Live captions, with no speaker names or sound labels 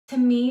To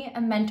me, a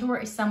mentor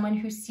is someone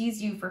who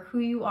sees you for who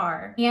you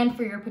are and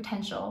for your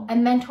potential. A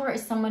mentor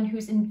is someone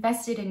who's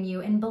invested in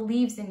you and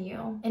believes in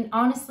you. And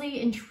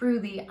honestly and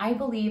truly, I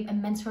believe a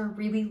mentor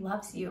really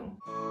loves you.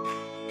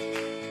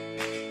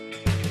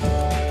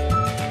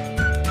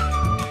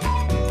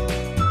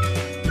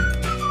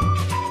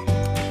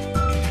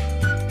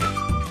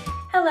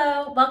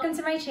 Hello, welcome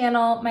to my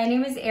channel. My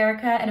name is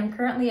Erica and I'm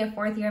currently a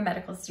fourth year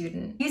medical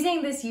student.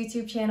 Using this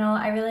YouTube channel,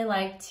 I really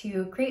like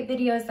to create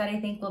videos that I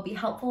think will be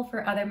helpful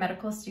for other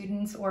medical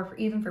students or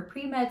even for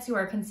pre-meds who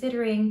are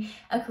considering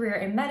a career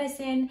in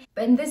medicine.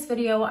 But in this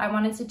video, I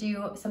wanted to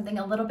do something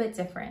a little bit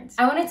different.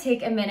 I want to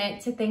take a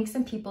minute to thank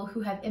some people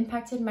who have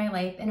impacted my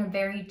life in a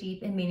very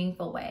deep and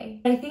meaningful way.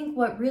 I think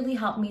what really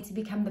helped me to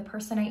become the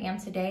person I am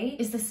today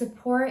is the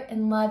support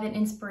and love and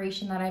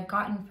inspiration that I've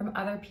gotten from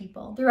other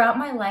people. Throughout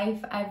my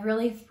life, I've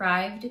really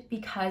thrived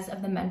because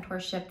of the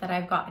mentorship that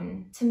I've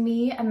gotten. To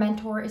me, a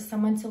mentor is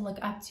someone to look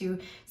up to,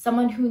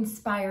 someone who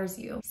inspires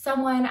you,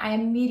 someone I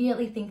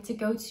immediately think to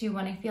go to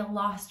when I feel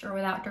lost or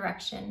without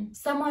direction,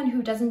 someone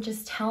who doesn't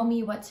just tell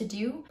me what to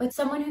do, but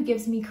someone who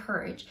gives me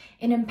courage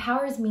and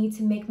empowers me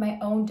to make my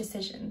own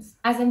decisions.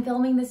 As I'm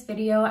filming this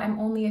video, I'm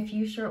only a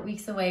few short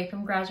weeks away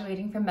from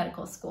graduating from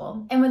medical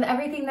school. And with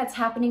everything that's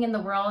happening in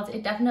the world,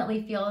 it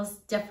definitely feels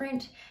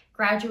different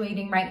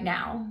graduating right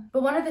now.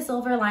 But one of the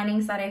silver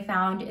linings that I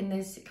found in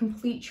this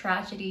complete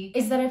tragedy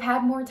is that I've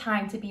had more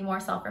time to be more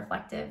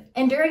self-reflective.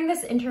 And during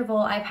this interval,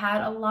 I've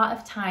had a lot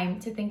of time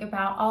to think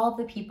about all of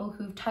the people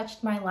who've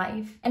touched my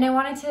life. And I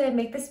wanted to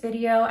make this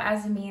video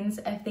as a means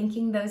of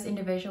thanking those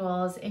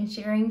individuals and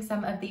sharing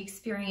some of the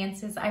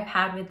experiences I've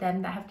had with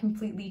them that have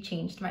completely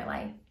changed my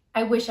life.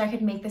 I wish I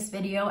could make this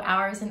video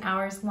hours and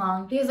hours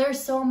long because there are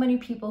so many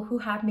people who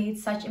have made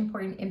such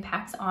important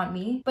impacts on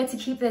me. But to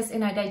keep this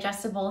in a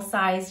digestible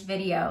sized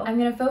video, I'm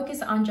going to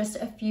focus on just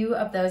a few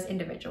of those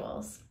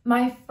individuals.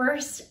 My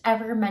first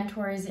ever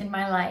mentors in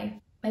my life,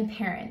 my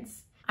parents.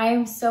 I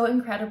am so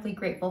incredibly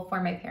grateful for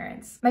my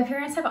parents. My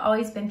parents have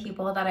always been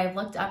people that I've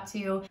looked up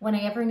to. When I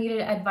ever needed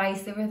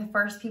advice, they were the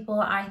first people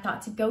I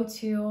thought to go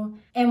to.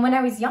 And when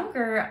I was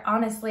younger,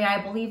 honestly,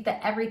 I believed that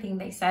everything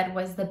they said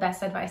was the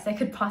best advice I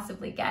could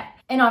possibly get.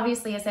 And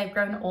obviously, as I've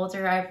grown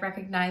older, I've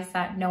recognized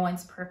that no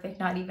one's perfect,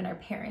 not even our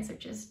parents,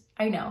 which is,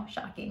 I know,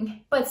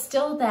 shocking. But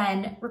still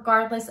then,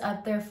 regardless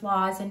of their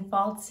flaws and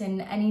faults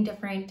and any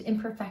different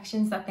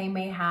imperfections that they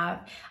may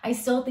have, I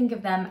still think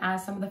of them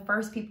as some of the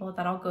first people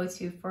that I'll go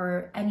to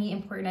for any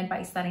important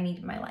advice that I need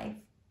in my life.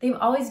 They've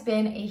always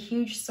been a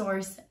huge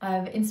source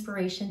of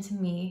inspiration to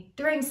me.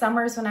 During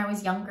summers when I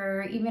was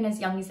younger, even as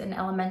young as in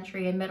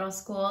elementary and middle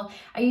school,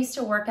 I used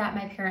to work at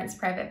my parents'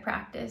 private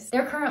practice.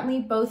 They're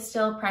currently both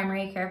still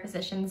primary care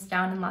physicians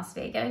down in Las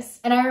Vegas.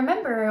 And I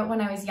remember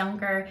when I was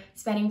younger,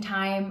 spending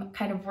time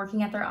kind of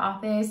working at their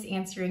office,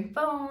 answering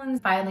phones,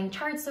 filing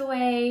charts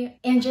away,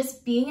 and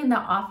just being in the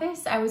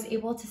office, I was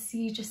able to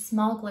see just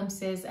small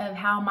glimpses of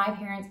how my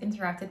parents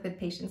interacted with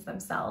patients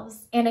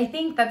themselves. And I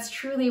think that's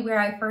truly where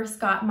I first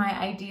got my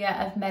idea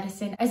of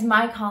medicine as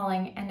my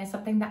calling and as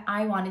something that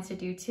I wanted to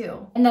do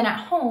too. And then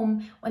at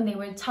home, when they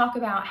would talk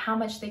about how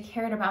much they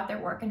cared about their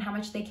work and how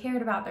much they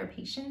cared about their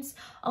patients,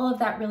 all of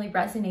that really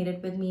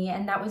resonated with me,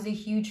 and that was a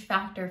huge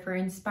factor for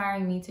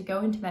inspiring me to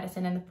go into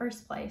medicine in the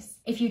first place.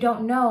 If you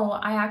don't know,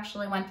 I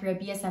actually went through a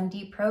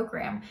BSMD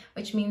program,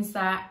 which means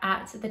that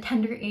at the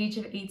tender age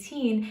of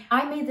 18,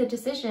 I made the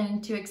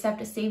decision to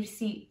accept a saved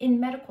seat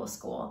in medical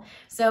school.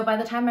 So by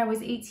the time I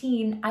was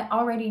 18, I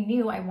already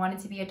knew I wanted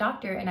to be a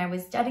doctor and I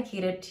was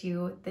dedicated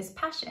to this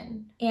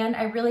passion. And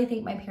I really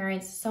thank my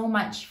parents so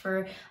much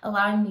for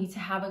allowing me to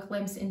have a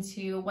glimpse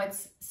into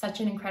what's such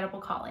an incredible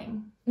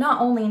calling.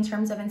 Not only in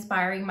terms of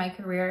inspiring my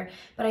career,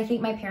 but I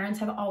think my parents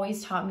have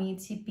always taught me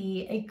to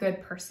be a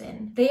good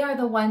person. They are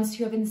the ones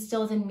who have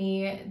instilled in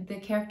me the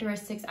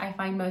characteristics I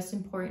find most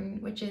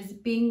important, which is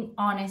being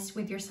honest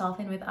with yourself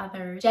and with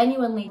others,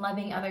 genuinely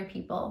loving other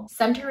people,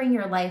 centering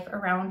your life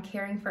around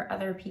caring for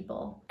other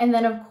people. And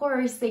then of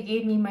course, they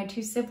gave me my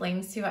two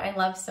siblings who I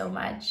love so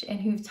much and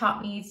who've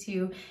taught me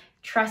to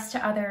trust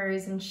to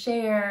others and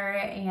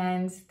share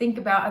and think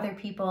about other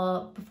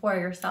people before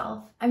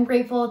yourself. I'm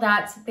grateful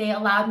that they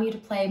allowed me to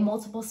play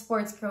multiple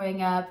sports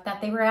growing up, that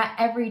they were at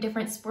every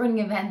different sporting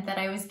event that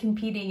I was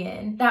competing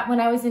in, that when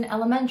I was in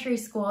elementary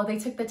school, they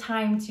took the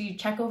time to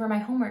check over my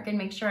homework and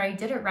make sure I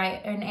did it right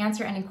and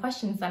answer any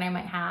questions that I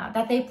might have,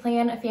 that they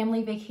plan a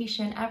family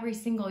vacation every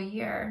single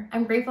year.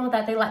 I'm grateful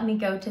that they let me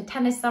go to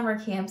tennis summer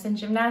camps and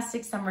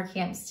gymnastics summer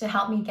camps to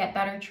help me get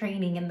better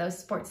training in those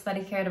sports that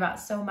I cared about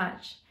so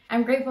much.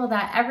 I'm grateful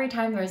that every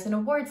time there's an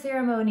award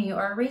ceremony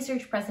or a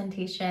research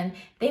presentation,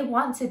 they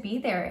want to be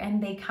there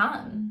and they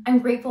come. I'm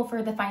grateful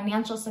for the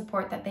financial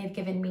support that they've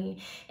given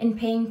me in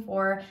paying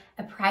for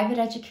a private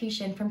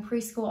education from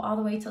preschool all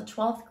the way till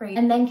 12th grade,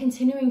 and then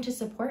continuing to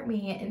support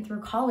me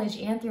through college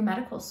and through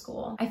medical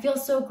school. I feel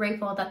so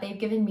grateful that they've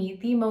given me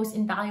the most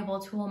invaluable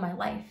tool in my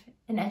life,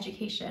 in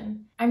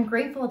education. I'm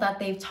grateful that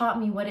they've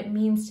taught me what it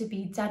means to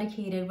be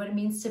dedicated, what it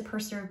means to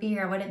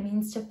persevere, what it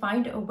means to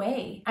find a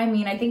way. I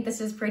mean, I think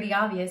this is pretty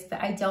obvious,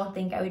 but I don't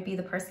think I would be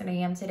the person I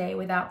am today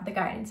without the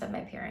guidance of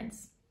my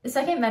parents. The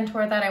second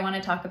mentor that I want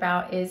to talk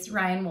about is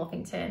Ryan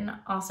Wolfington,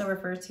 also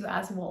referred to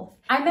as Wolf.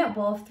 I met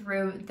Wolf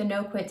through the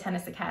No Quit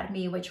Tennis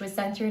Academy, which was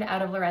centered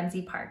out of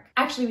Lorenzi Park.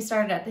 Actually, we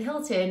started at the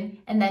Hilton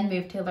and then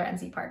moved to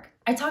Lorenzi Park.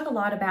 I talk a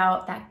lot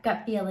about that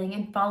gut feeling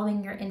and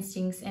following your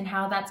instincts and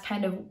how that's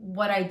kind of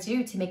what I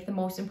do to make the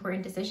most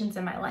important decisions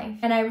in my life.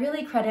 And I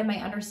really credit my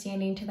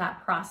understanding to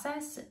that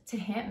process to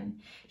him.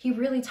 He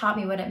really taught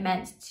me what it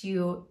meant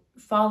to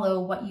follow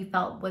what you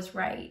felt was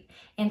right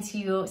and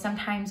to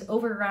sometimes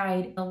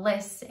override the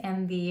lists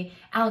and the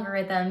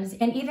algorithms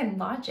and even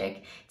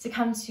logic to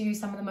come to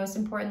some of the most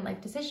important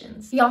life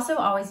decisions. He also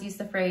always used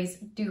the phrase,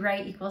 do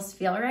right equals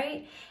feel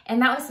right.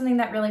 And that was something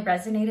that really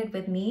resonated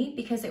with me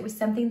because it was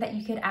something that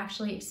you could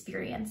actually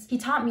experience. He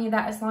taught me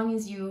that as long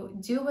as you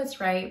do what's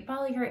right,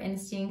 follow your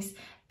instincts,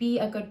 be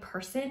a good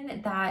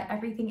person, that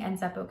everything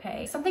ends up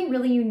okay. Something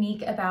really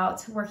unique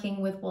about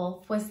working with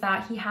Wolf was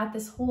that he had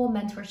this whole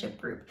mentorship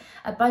group,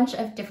 a bunch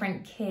of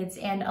different kids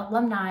and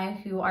alumni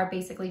who are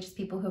basically just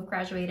people who've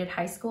graduated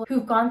high school,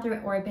 who've gone through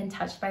or been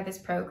touched by this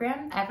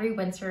program. Every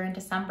winter in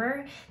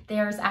December,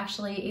 there's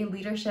actually a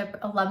leadership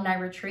alumni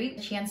retreat,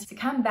 a chance to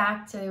come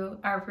back to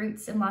our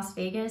roots in Las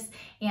Vegas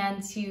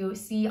and to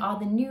see all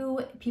the new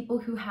people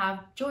who have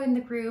joined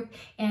the group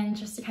and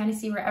just to kind of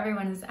see where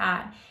everyone is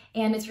at.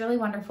 And it's really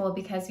wonderful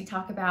because we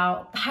talk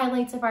about the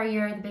highlights of our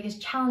year, the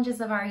biggest challenges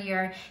of our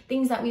year,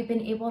 things that we've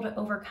been able to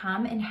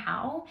overcome and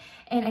how.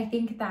 And I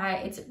think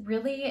that it's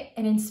really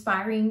an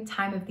inspiring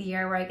time of the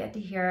year where I get to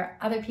hear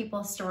other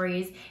people's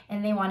stories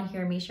and they want to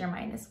hear me share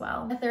mine as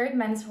well. The third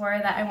mentor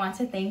that I want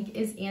to thank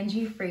is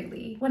Angie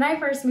Fraley. When I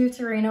first moved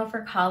to Reno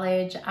for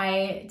college,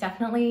 I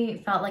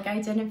definitely felt like I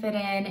didn't fit in,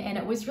 and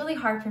it was really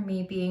hard for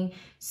me being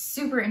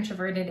super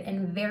introverted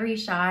and very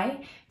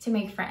shy to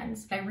make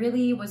friends. I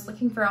really was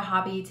looking for a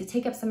hobby to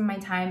take up some of my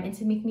time and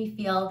to make me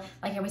feel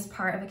like I was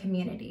part of a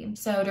community.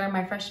 So during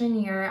my freshman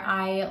year,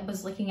 I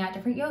was looking at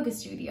different yoga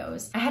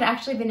studios. I had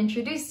actually been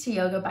introduced to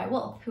yoga by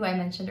Wolf, who I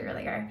mentioned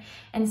earlier.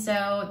 And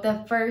so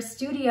the first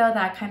studio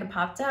that kind of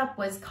popped up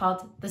was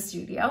called The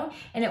Studio,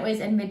 and it was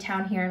in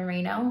Midtown here in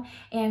Reno.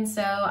 And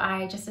so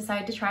I just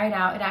decided to try it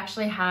out. It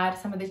actually had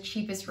some of the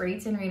cheapest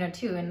rates in Reno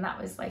too, and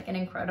that was like an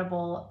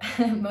incredible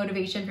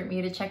motivation for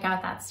me to check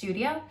out that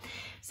studio.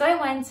 So I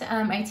went,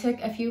 I took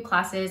a few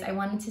classes. I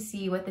wanted to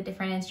see what the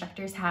different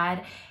instructors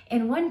had.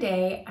 And one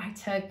day I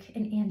took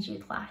an Angie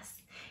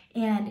class,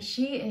 and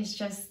she is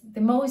just the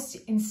most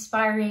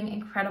inspiring,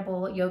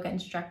 incredible yoga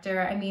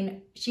instructor. I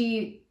mean,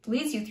 she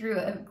leads you through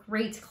a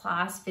great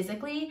class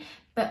physically,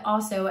 but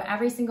also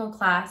every single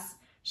class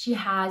she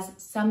has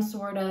some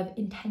sort of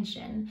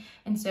intention.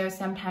 And so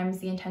sometimes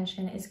the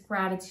intention is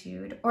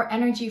gratitude, or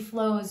energy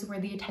flows where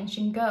the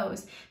attention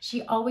goes.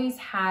 She always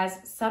has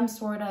some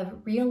sort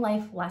of real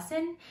life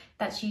lesson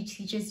that she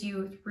teaches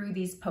you through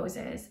these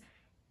poses.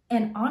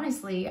 And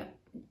honestly,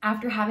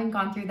 after having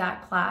gone through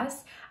that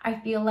class, I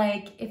feel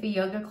like if a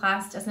yoga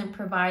class doesn't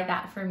provide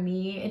that for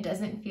me, it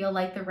doesn't feel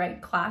like the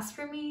right class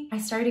for me. I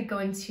started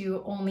going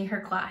to only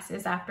her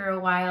classes after a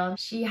while.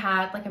 She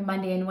had like a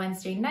Monday and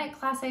Wednesday night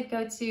class I'd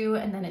go to,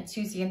 and then a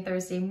Tuesday and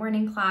Thursday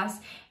morning class,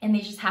 and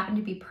they just happened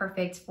to be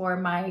perfect for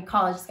my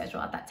college schedule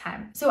at that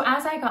time. So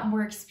as I got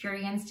more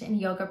experienced in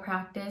yoga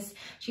practice,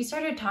 she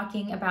started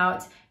talking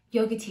about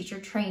yoga teacher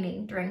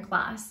training during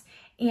class.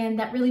 And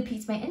that really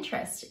piqued my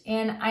interest.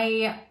 And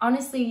I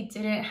honestly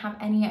didn't have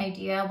any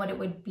idea what it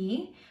would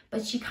be,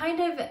 but she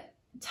kind of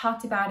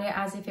talked about it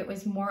as if it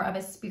was more of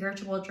a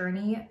spiritual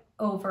journey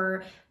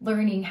over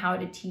learning how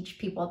to teach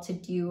people to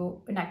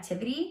do an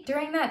activity.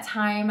 During that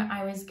time,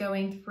 I was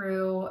going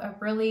through a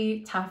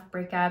really tough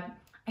breakup.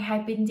 I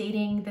had been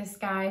dating this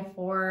guy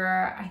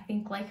for, I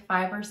think, like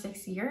 5 or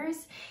 6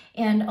 years.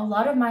 And a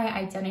lot of my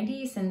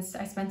identity, since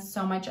I spent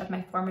so much of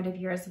my formative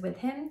years with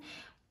him,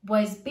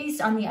 was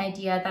based on the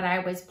idea that I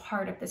was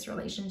part of this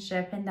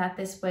relationship and that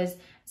this was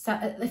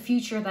the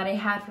future that I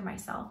had for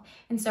myself.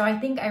 And so I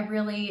think I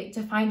really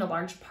defined a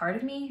large part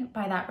of me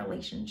by that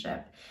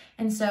relationship.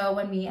 And so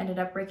when we ended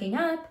up breaking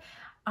up,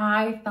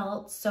 I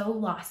felt so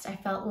lost. I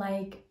felt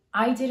like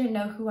I didn't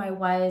know who I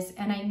was,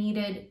 and I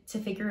needed to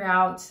figure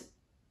out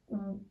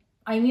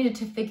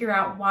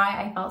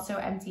why I felt so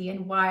empty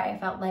and why I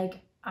felt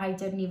like I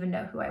didn't even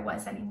know who I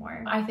was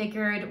anymore. I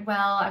figured,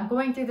 well, I'm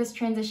going through this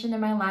transition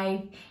in my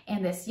life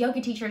and this yoga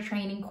teacher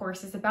training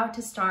course is about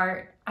to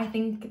start. I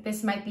think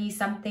this might be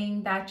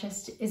something that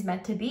just is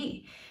meant to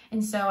be.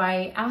 And so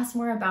I asked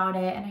more about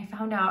it, and I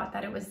found out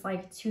that it was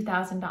like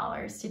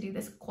 $2,000 to do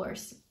this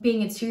course.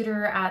 Being a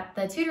tutor at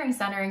the tutoring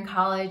center in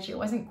college, it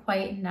wasn't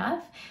quite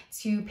enough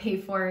to pay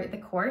for the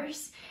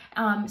course.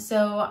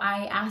 So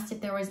I asked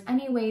if there was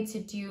any way to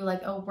do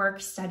like a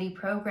work study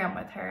program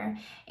with her.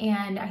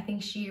 And I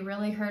think she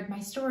really heard my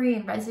story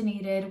and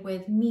resonated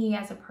with me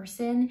as a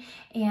person,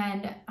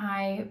 and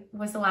I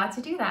was allowed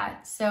to do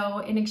that. So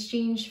in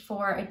exchange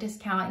for a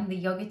discount out in the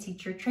yoga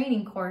teacher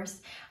training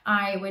course,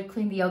 I would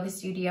clean the yoga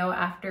studio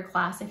after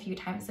class a few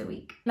times a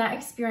week. That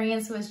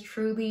experience was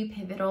truly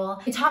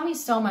pivotal. It taught me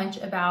so much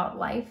about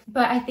life,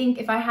 but I think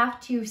if I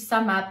have to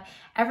sum up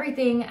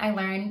everything I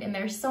learned, and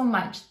there's so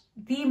much,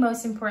 the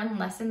most important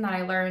lesson that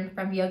I learned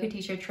from yoga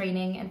teacher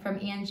training and from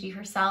Angie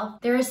herself,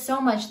 there is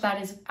so much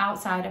that is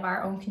outside of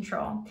our own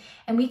control.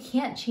 And we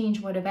can't change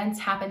what events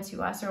happen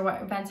to us or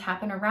what events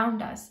happen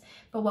around us.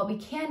 But what we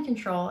can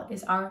control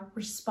is our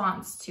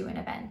response to an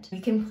event.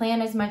 You can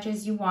plan as much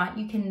as you want.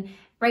 You can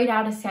write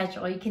out a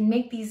schedule. You can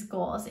make these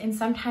goals. And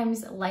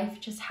sometimes life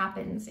just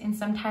happens. And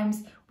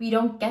sometimes we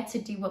don't get to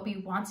do what we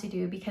want to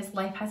do because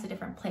life has a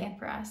different plan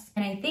for us.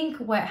 And I think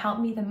what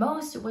helped me the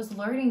most was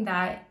learning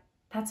that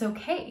that's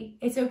okay.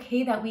 It's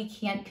okay that we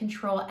can't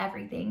control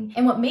everything.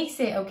 And what makes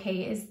it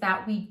okay is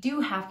that we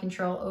do have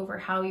control over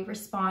how we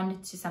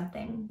respond to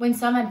something. When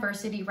some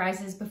adversity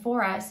rises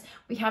before us,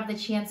 we have the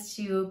chance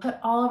to put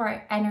all of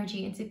our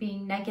energy into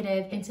being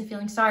negative, into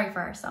feeling sorry for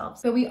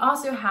ourselves. But we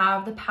also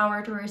have the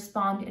power to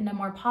respond in a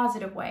more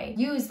positive way.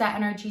 Use that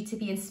energy to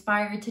be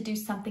inspired to do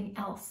something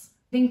else.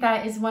 I think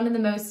that is one of the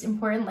most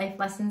important life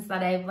lessons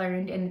that I've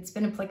learned, and it's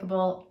been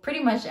applicable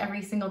pretty much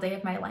every single day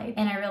of my life.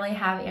 And I really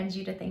have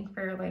Angie to thank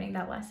for learning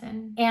that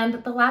lesson.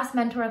 And the last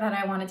mentor that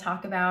I want to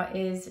talk about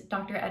is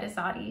Dr.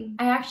 Edizade.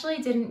 I actually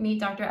didn't meet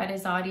Dr.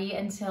 Edizade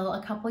until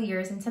a couple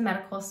years into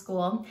medical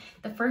school.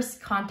 The first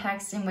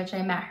context in which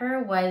I met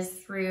her was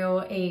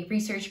through a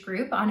research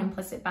group on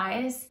implicit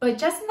bias. But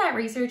just in that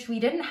research, we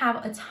didn't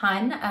have a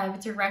ton of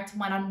direct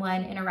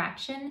one-on-one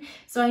interaction.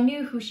 So I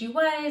knew who she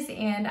was,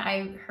 and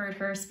I heard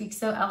her speak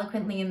so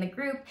eloquently in the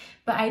group,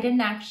 but I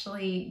didn't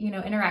actually,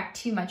 interact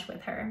too much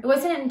with her. It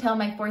wasn't until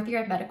my 4th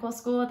year of medical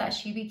school that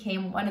she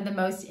became one of the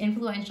most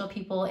influential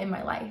people in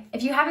my life.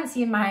 If you haven't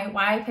seen my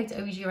Why I Picked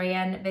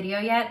OBGYN video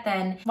yet,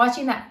 then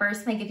watching that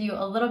first might give you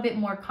a little bit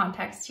more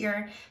context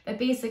here. But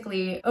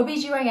basically,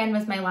 OBGYN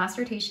was my last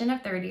rotation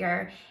of 3rd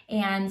year,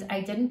 and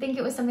I didn't think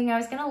it was something I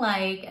was gonna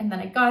like, and then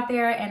I got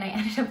there and I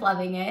ended up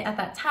loving it. At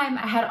that time,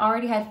 I had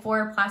already had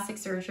 4 plastic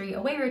surgery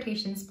away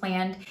rotations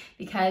planned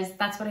because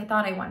that's what I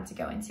thought I wanted to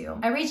go into.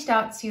 I reached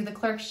out to the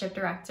clerkship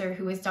director,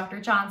 who is Dr.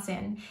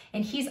 Johnson,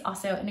 and he's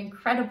also an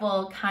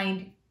incredible,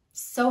 kind,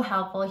 so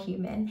helpful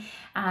human.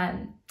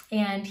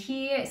 And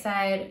he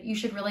said, you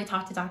should really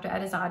talk to Dr.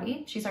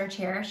 Edizade. She's our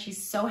chair.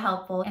 She's so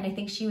helpful. And I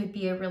think she would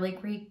be a really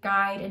great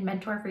guide and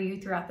mentor for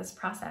you throughout this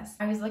process.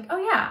 I was like, oh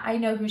yeah, I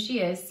know who she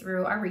is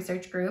through our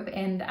research group,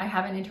 and I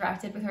haven't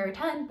interacted with her a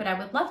ton, but I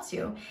would love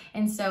to.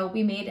 And so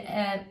we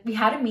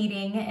had a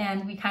meeting,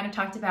 and we kind of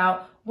talked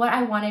about what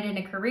I wanted in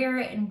a career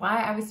and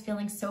why I was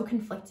feeling so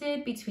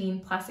conflicted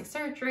between plastic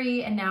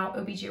surgery and now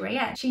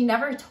OBGYN. She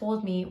never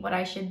told me what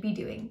I should be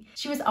doing.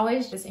 She was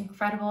always this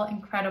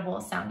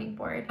incredible sounding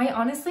board. I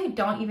honestly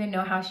don't even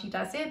know how she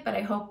does it, but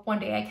I hope one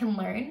day I can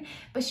learn.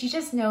 But she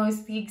just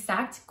knows the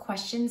exact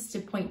questions to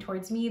point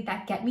towards me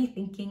that get me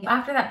thinking.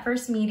 After that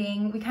first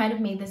meeting, we kind of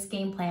made this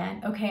game plan.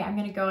 Okay, I'm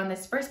gonna go on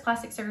this first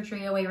plastic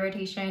surgery away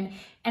rotation,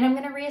 and I'm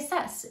gonna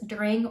reassess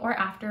during or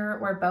after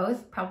or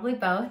both, probably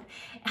both,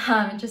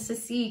 just to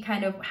see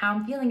kind of how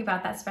I'm feeling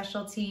about that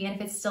specialty and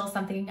if it's still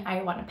something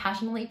I want to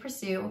passionately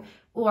pursue,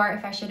 or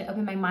if I should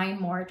open my mind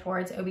more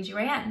towards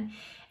OBGYN.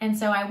 And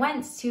so I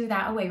went to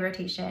that away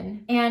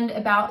rotation, and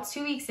about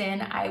 2 weeks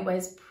in, I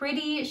was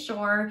pretty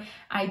sure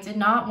I did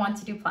not want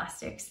to do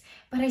plastics.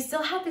 But I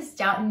still had this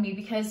doubt in me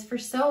because for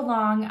so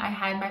long I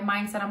had my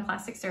mindset on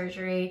plastic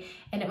surgery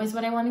and it was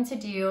what I wanted to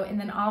do. And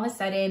then all of a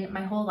sudden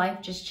my whole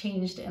life just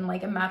changed in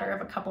like a matter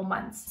of a couple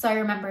months. So I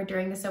remember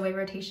during this away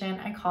rotation,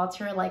 I called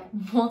her like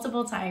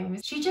multiple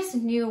times. She just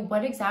knew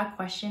what exact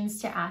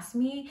questions to ask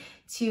me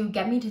to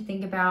get me to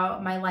think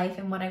about my life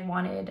and what I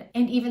wanted,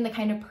 and even the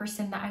kind of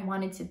person that I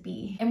wanted to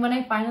be. And when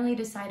I finally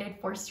decided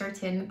for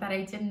certain that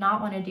I did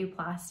not want to do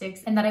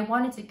plastics and that I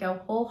wanted to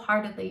go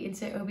wholeheartedly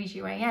into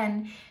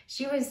OBGYN,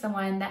 she was the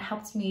one that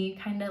helped me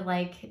kind of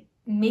like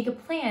make a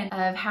plan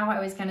of how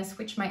I was going to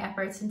switch my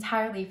efforts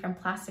entirely from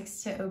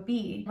plastics to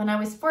OB. When I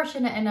was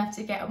fortunate enough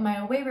to get my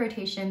away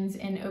rotations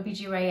in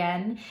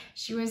OBGYN,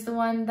 she was the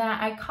one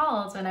that I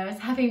called when I was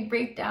having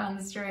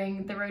breakdowns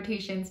during the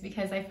rotations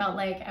because I felt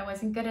like I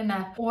wasn't good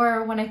enough,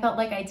 or when I felt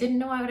like I didn't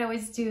know what I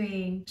was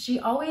doing. She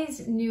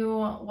always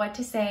knew what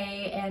to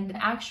say and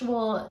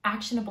actual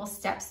actionable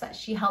steps that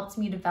she helped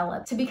me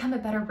develop to become a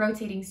better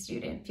rotating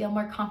student, feel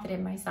more confident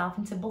in myself,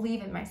 and to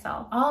believe in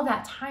myself. All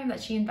that time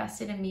that she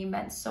invested in me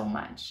meant so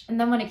much. And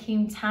then when it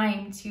came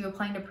time to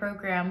applying to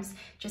programs,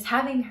 just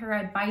having her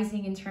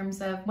advising in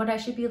terms of what I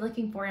should be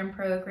looking for in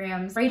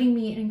programs, writing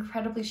me an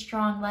incredibly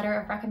strong letter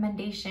of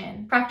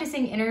recommendation,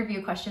 practicing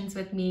interview questions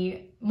with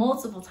me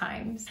multiple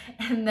times.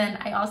 And then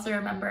I also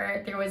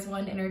remember there was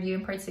one interview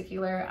in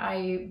particular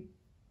I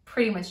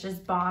pretty much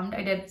just bombed.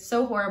 I did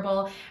so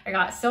horrible. I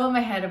got so in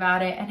my head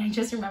about it, and I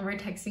just remember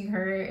texting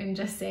her and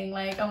just saying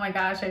like, oh my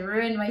gosh, I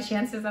ruined my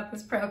chances at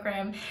this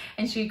program.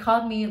 And she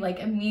called me like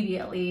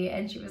immediately,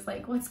 and she was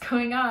like, what's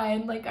going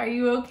on? Like, are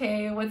you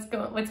okay?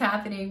 What's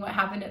happening? What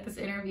happened at this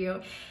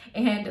interview?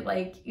 And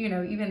like,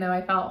 even though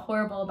I felt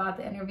horrible about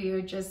the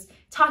interview, just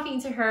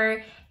talking to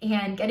her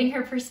and getting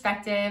her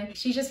perspective.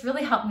 She just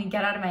really helped me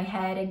get out of my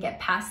head and get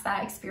past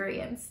that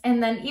experience.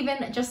 And then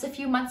even just a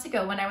few months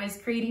ago when I was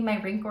creating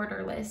my rank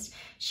order list,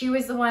 she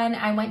was the one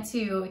I went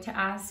to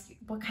ask,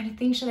 what kind of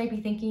things should I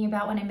be thinking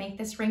about when I make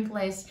this rank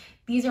list?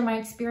 These are my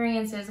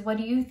experiences. What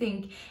do you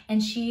think?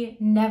 And she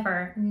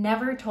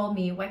never told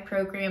me what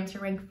program to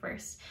rank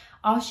first.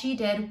 All she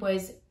did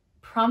was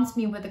prompt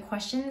me with the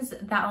questions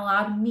that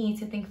allowed me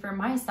to think for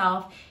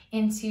myself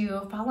and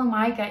to follow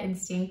my gut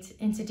instinct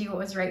and to do what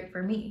was right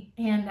for me.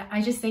 And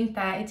I just think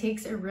that it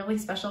takes a really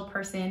special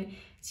person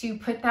to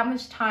put that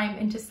much time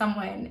into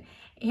someone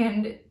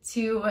and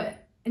to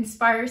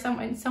inspire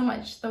someone so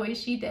much the way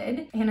she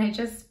did. And I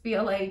just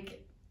feel like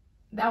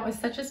that was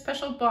such a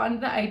special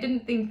bond that I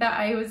didn't think that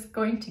I was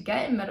going to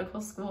get in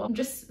medical school. I'm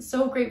just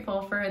so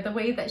grateful for the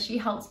way that she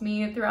helped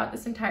me throughout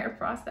this entire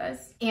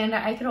process. And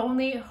I could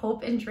only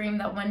hope and dream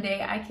that one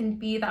day I can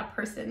be that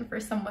person for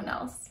someone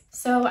else.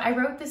 So I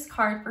wrote this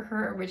card for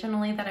her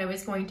originally that I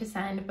was going to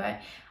send, but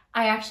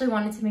I actually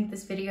wanted to make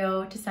this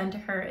video to send to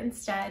her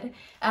instead.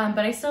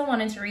 But I still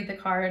wanted to read the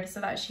card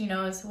so that she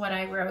knows what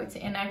I wrote.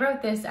 And I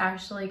wrote this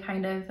actually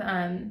kind of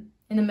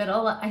in the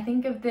middle, I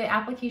think, of the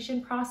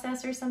application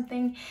process or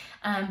something.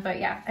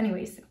 But yeah,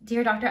 anyways.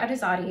 Dear Dr.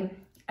 Adizade,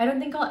 I don't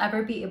think I'll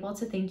ever be able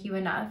to thank you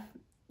enough.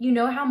 You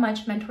know how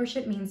much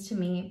mentorship means to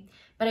me,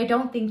 but I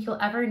don't think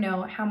you'll ever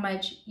know how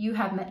much you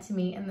have meant to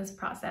me in this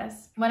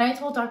process. When I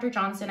told Dr.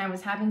 Johnson I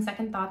was having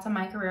second thoughts on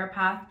my career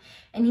path,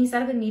 and he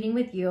set up a meeting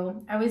with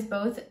you, I was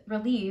both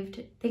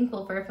relieved,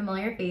 thankful for a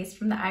familiar face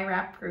from the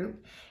IRAP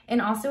group,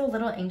 and also a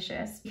little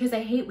anxious because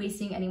I hate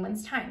wasting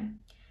anyone's time.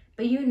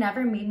 But you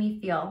never made me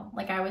feel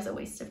like I was a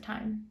waste of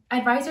time.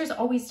 Advisors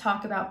always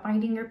talk about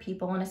finding your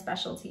people in a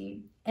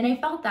specialty, and I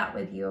felt that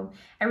with you.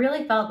 I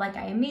really felt like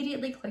I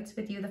immediately clicked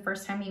with you the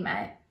first time we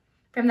met.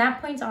 From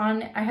that point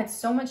on, I had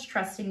so much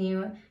trust in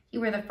you. You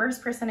were the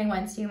first person I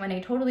went to when I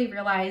totally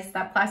realized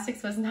that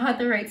plastics was not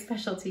the right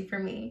specialty for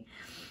me.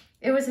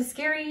 It was a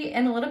scary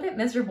and a little bit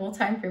miserable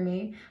time for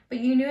me, but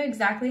you knew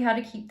exactly how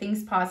to keep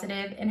things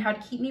positive and how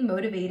to keep me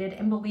motivated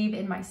and believe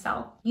in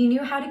myself. You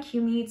knew how to cue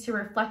me to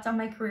reflect on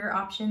my career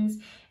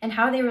options and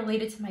how they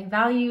related to my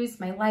values,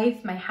 my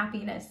life, my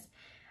happiness.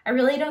 I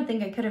really don't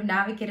think I could have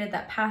navigated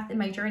that path in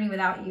my journey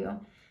without you.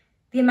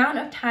 The amount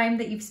of time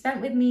that you've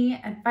spent with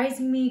me,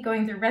 advising me,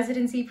 going through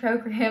residency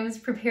programs,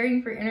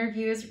 preparing for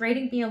interviews,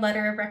 writing me a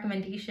letter of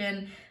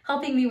recommendation,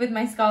 helping me with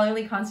my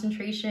scholarly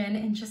concentration,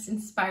 and just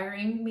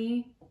inspiring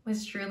me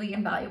was truly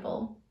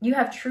invaluable. You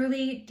have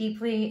truly,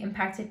 deeply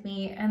impacted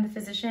me and the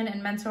physician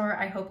and mentor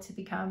I hope to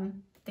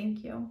become.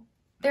 Thank you.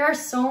 There are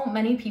so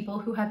many people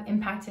who have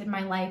impacted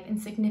my life in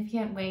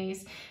significant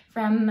ways,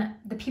 from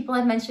the people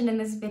I mentioned in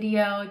this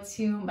video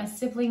to my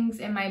siblings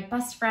and my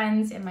best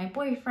friends and my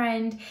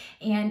boyfriend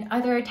and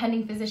other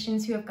attending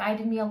physicians who have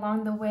guided me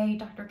along the way.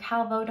 Dr.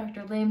 Calvo,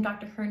 Dr. Lim,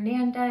 Dr.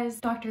 Hernandez,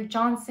 Dr.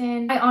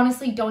 Johnson. I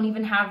honestly don't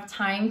even have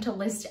time to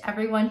list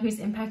everyone who's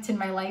impacted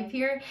my life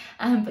here,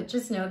 but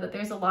just know that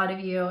there's a lot of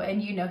you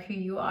and you know who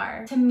you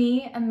are. To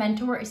me, a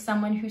mentor is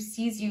someone who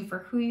sees you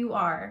for who you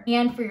are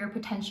and for your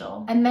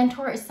potential. A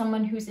mentor is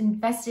someone who's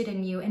invested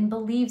in you and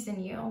believes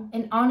in you.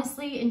 And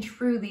honestly and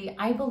truly,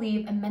 I believe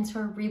a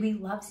mentor really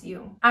loves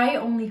you. I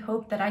only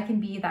hope that I can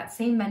be that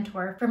same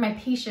mentor for my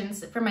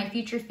patients, for my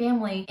future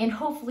family, and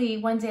hopefully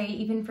one day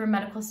even for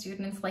medical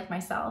students like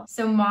myself.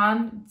 So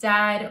Mom,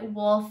 Dad,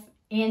 Wolf,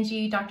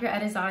 Angie, Dr.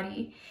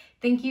 Adizade,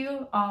 thank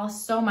you all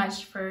so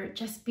much for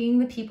just being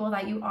the people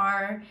that you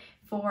are,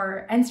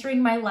 for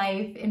entering my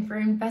life, and for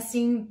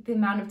investing the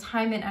amount of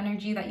time and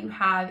energy that you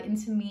have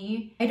into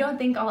me. I don't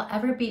think I'll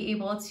ever be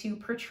able to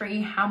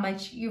portray how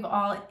much you've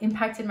all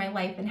impacted my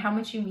life and how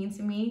much you mean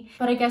to me,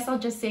 but I guess I'll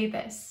just say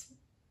this: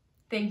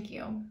 thank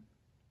you.